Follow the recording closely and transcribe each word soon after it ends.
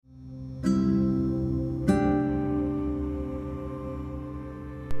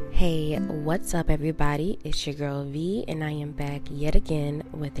Hey, what's up, everybody? It's your girl V, and I am back yet again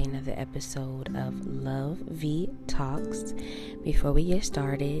with another episode of Love V Talks. Before we get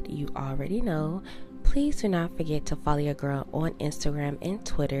started, you already know, please do not forget to follow your girl on Instagram and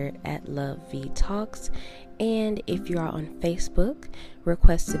Twitter at Love V Talks. And if you are on Facebook,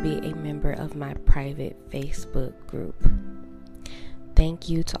 request to be a member of my private Facebook group. Thank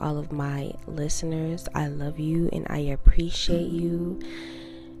you to all of my listeners. I love you and I appreciate you.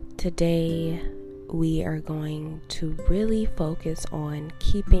 Today, we are going to really focus on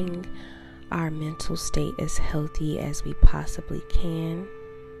keeping our mental state as healthy as we possibly can.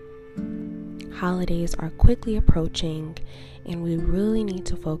 Holidays are quickly approaching, and we really need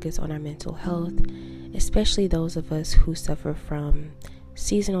to focus on our mental health, especially those of us who suffer from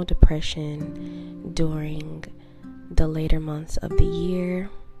seasonal depression during the later months of the year.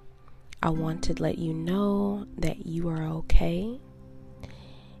 I want to let you know that you are okay.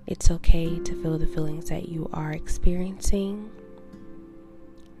 It's okay to feel the feelings that you are experiencing.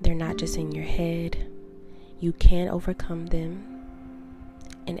 They're not just in your head. You can overcome them.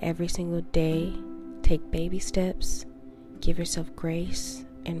 And every single day, take baby steps. Give yourself grace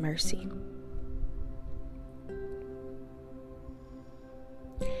and mercy.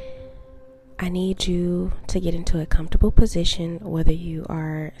 I need you to get into a comfortable position, whether you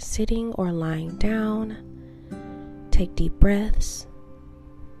are sitting or lying down. Take deep breaths.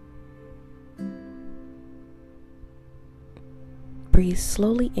 Breathe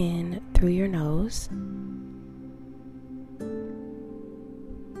slowly in through your nose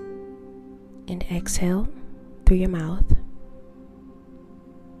and exhale through your mouth.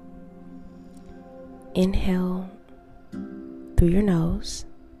 Inhale through your nose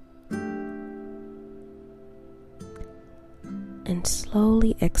and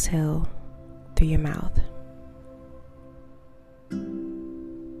slowly exhale through your mouth.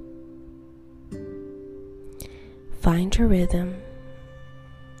 Find your rhythm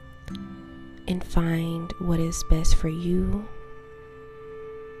and find what is best for you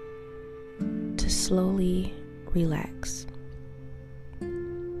to slowly relax.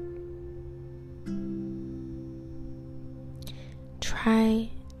 Try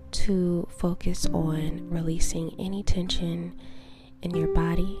to focus on releasing any tension in your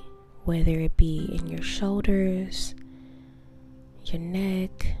body, whether it be in your shoulders, your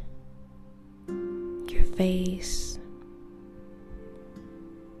neck, your face,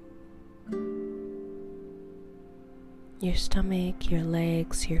 your stomach, your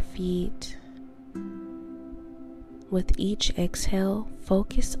legs, your feet. With each exhale,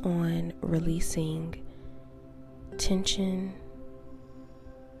 focus on releasing tension,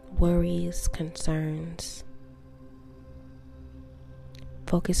 worries, concerns.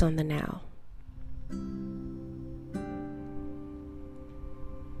 Focus on the now.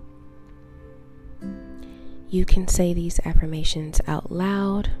 You can say these affirmations out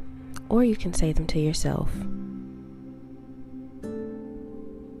loud, or you can say them to yourself.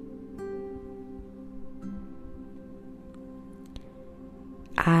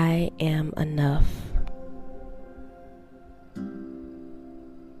 I am enough.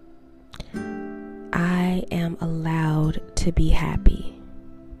 I am allowed to be happy.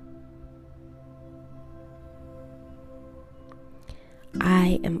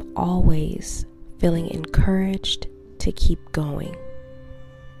 I am always feeling encouraged to keep going.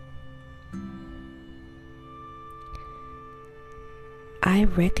 I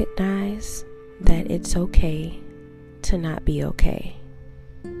recognize that it's okay to not be okay.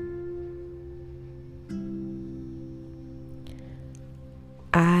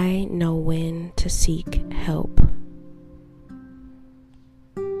 I know when to seek help.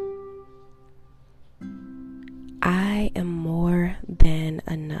 I am more than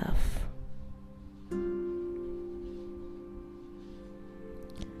enough.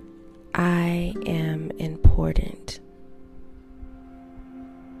 I am important.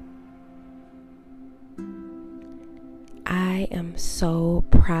 I am so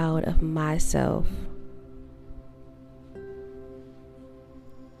proud of myself.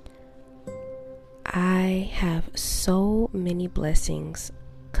 I have so many blessings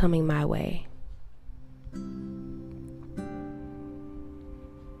coming my way.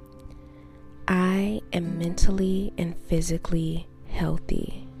 I am mentally and physically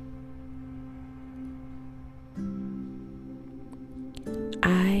healthy.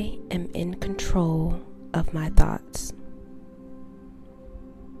 I am in control of my thoughts.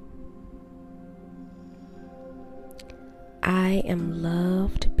 I am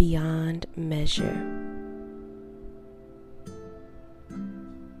loved beyond measure.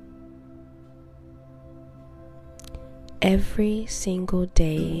 Every single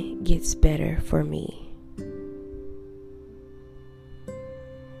day gets better for me.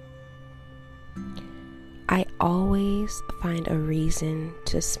 I always find a reason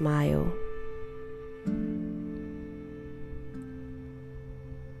to smile.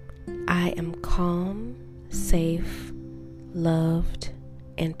 I am calm, safe, loved,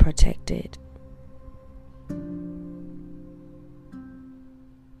 and protected.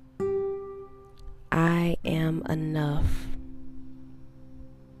 I am enough.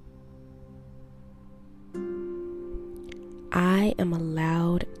 I am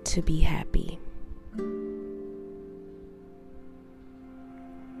allowed to be happy.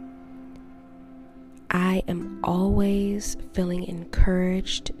 I am always feeling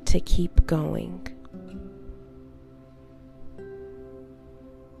encouraged to keep going.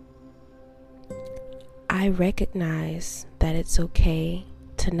 I recognize that it's okay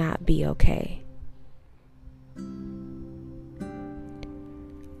to not be okay.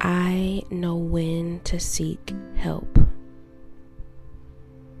 I know when to seek help.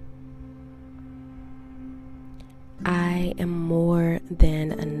 I am more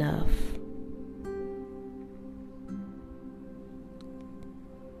than enough.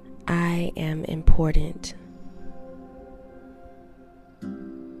 I am important.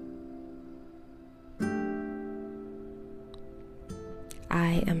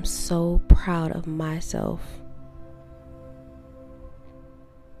 I am so proud of myself.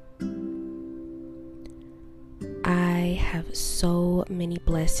 I have so many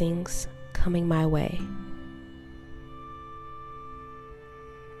blessings coming my way.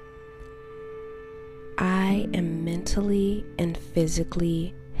 I am mentally and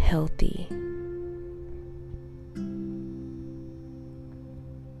physically healthy.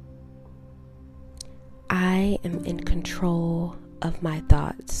 I am in control of my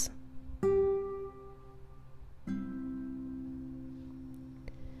thoughts.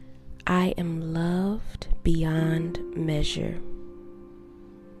 I am loved beyond measure.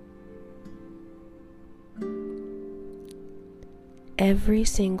 Every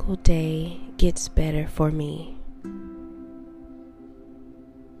single day gets better for me.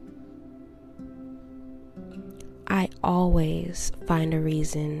 I always find a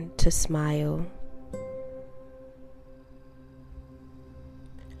reason to smile.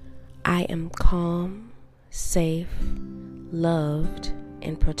 I am calm, safe, loved,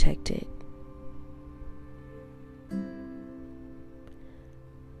 and protected.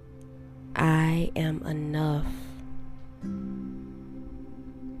 I am enough.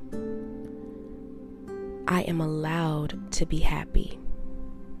 I am allowed to be happy.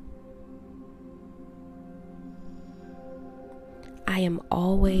 I am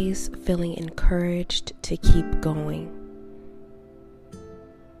always feeling encouraged to keep going.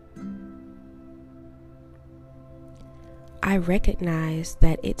 I recognize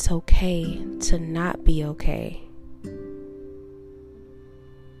that it's okay to not be okay.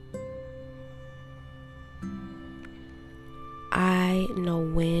 I know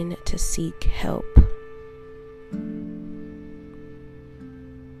when to seek help.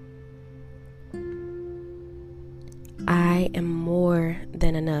 I am more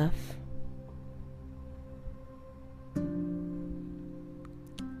than enough.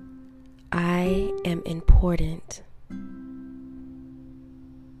 I am important.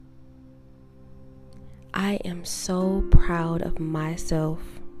 I am so proud of myself.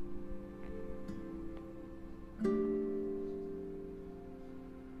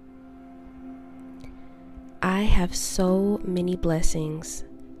 I have so many blessings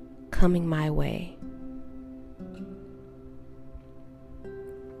coming my way.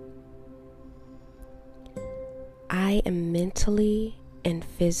 I am mentally and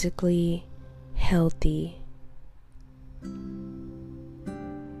physically healthy.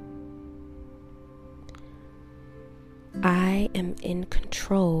 I am in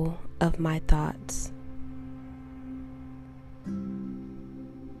control of my thoughts.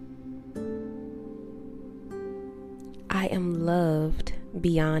 I am loved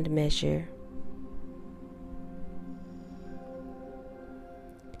beyond measure.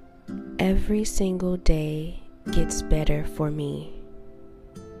 Every single day gets better for me.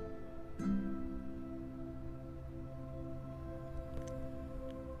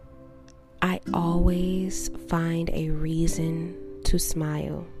 I always find a reason to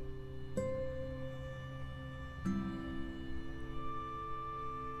smile.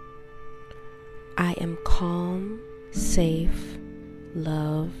 I am calm, safe,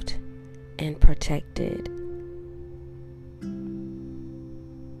 loved, and protected.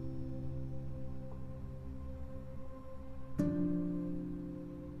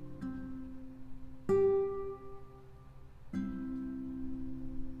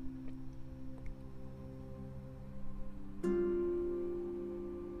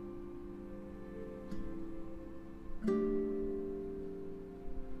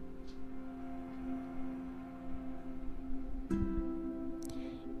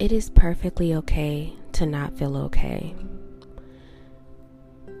 It is perfectly okay to not feel okay.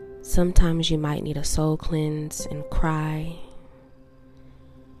 Sometimes you might need a soul cleanse and cry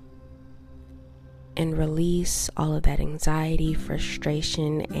and release all of that anxiety,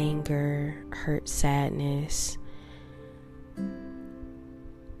 frustration, anger, hurt, sadness.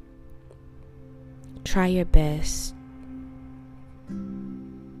 Try your best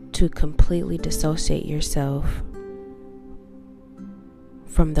to completely dissociate yourself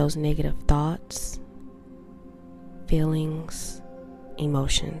from those negative thoughts, feelings,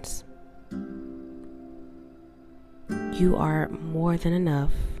 emotions. You are more than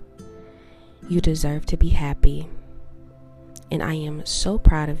enough. You deserve to be happy. And I am so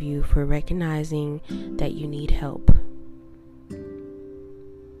proud of you for recognizing that you need help.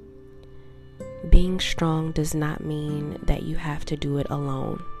 Being strong does not mean that you have to do it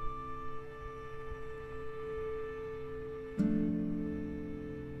alone.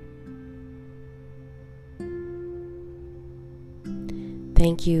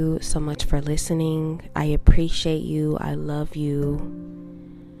 Thank you so much for listening. I appreciate you. I love you.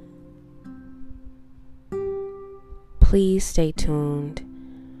 Please stay tuned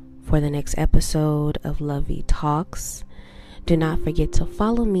for the next episode of Love V Talks. Do not forget to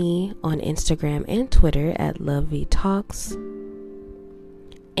follow me on Instagram and Twitter at Love V Talks.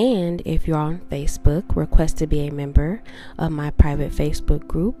 And if you're on Facebook, request to be a member of my private Facebook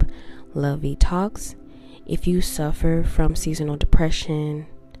group, Love V Talks. If you suffer from seasonal depression,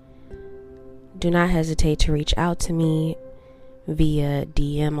 do not hesitate to reach out to me via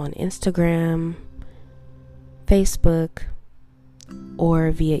DM on Instagram, Facebook,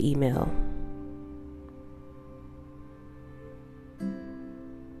 or via email.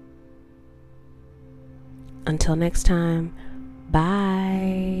 Until next time, bye.